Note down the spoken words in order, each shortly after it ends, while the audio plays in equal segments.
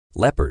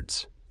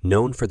Leopards,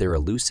 known for their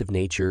elusive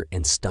nature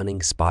and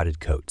stunning spotted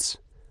coats,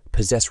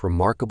 possess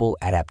remarkable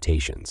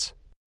adaptations.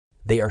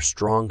 They are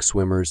strong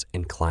swimmers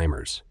and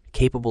climbers,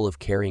 capable of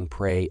carrying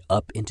prey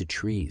up into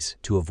trees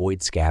to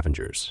avoid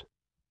scavengers.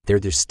 Their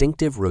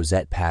distinctive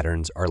rosette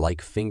patterns are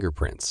like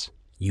fingerprints,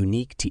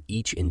 unique to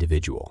each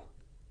individual.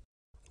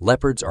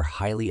 Leopards are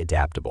highly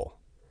adaptable,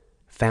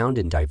 found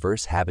in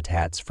diverse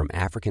habitats from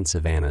African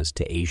savannas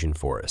to Asian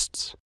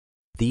forests.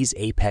 These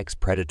apex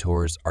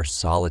predators are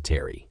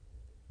solitary,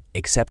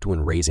 except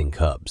when raising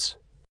cubs.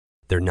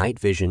 Their night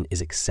vision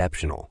is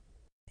exceptional,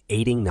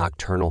 aiding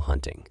nocturnal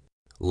hunting.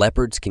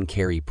 Leopards can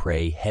carry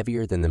prey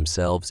heavier than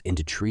themselves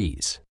into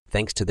trees,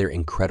 thanks to their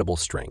incredible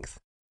strength.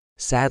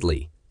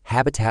 Sadly,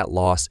 habitat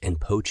loss and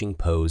poaching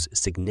pose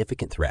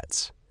significant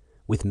threats,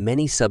 with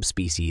many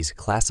subspecies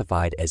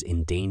classified as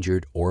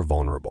endangered or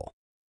vulnerable.